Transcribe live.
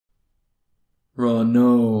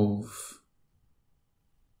Ronove.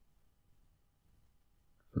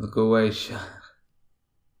 The Goetia.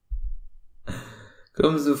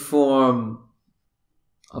 Comes the form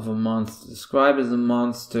of a monster. Described as a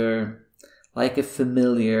monster, like a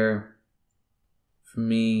familiar. For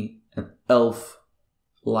me, an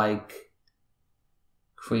elf-like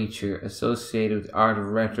creature associated with the art of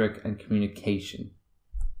rhetoric and communication.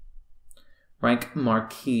 Rank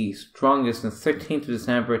Marquis, strongest on the 13th of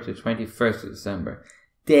December to 21st of December.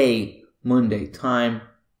 Day, Monday. Time,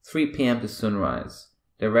 3 p.m. to sunrise.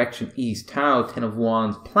 Direction, East. Tarot, 10 of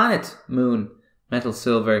Wands. Planet, Moon. Metal,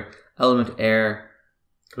 Silver. Element, Air.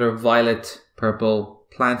 Color, Violet, Purple.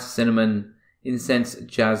 Plant, Cinnamon. Incense,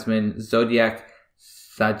 Jasmine. Zodiac,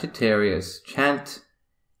 Sagittarius. Chant,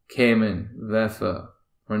 Cayman, Vefa,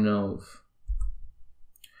 Ronove.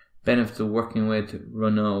 Benefits of working with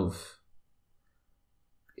Ronove.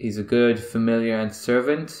 He's a good familiar and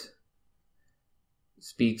servant.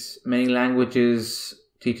 Speaks many languages.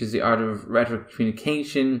 Teaches the art of rhetoric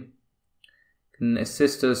communication. Can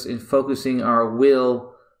assist us in focusing our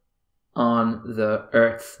will on the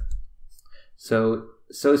earth. So,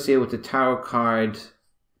 associated with the tarot card,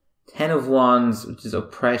 10 of Wands, which is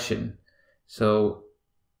oppression. So,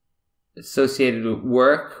 associated with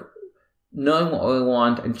work, knowing what we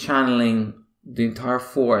want and channeling the entire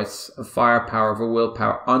force of firepower, of our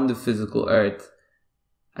willpower on the physical earth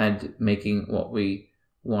and making what we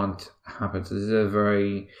want happen. So this is a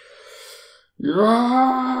very,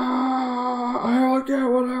 I will get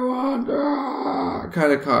what I want,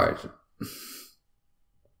 kind of card.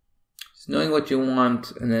 Just knowing what you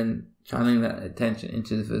want and then channeling that attention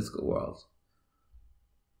into the physical world.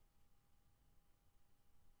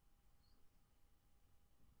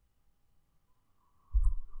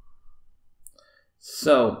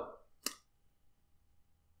 So,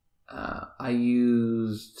 I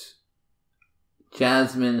used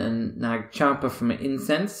jasmine and nag champa for my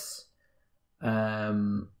incense.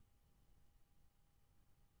 For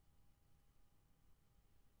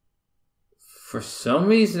some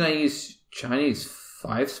reason, I used Chinese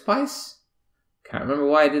 5-spice. Can't remember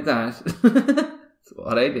why I did that. That's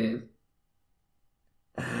what I did.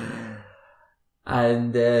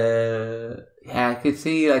 And yeah, I could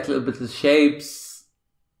see like little bits of shapes.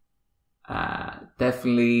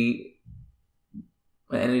 Definitely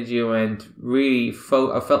my energy went really,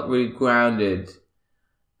 I felt really grounded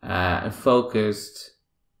and focused.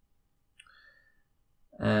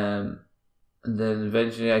 And then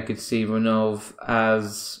eventually I could see Ronove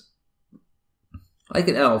as like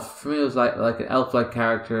an elf. For me it was like an elf-like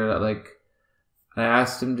character that like, I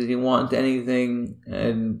asked him did he want anything,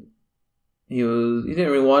 and he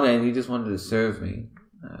didn't really want anything, he just wanted to serve me.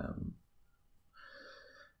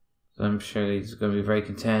 So I'm sure he's going to be very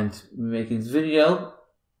content making this video.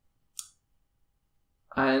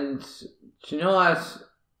 And do you know what?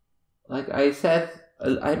 Like I said,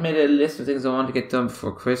 I made a list of things I want to get done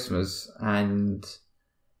before Christmas, and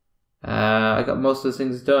I got most of those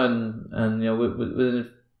things done. And you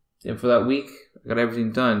know, for that week, I got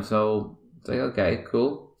everything done. So it's like, okay,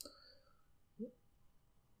 cool.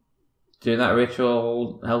 Doing that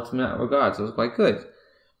ritual helped me in that regard, so it was quite good.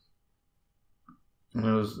 And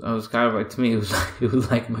I was kind of like, to me, it was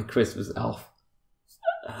like my Christmas elf.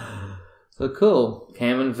 So cool.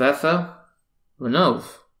 Cayman, Vefa,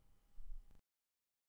 Ronove.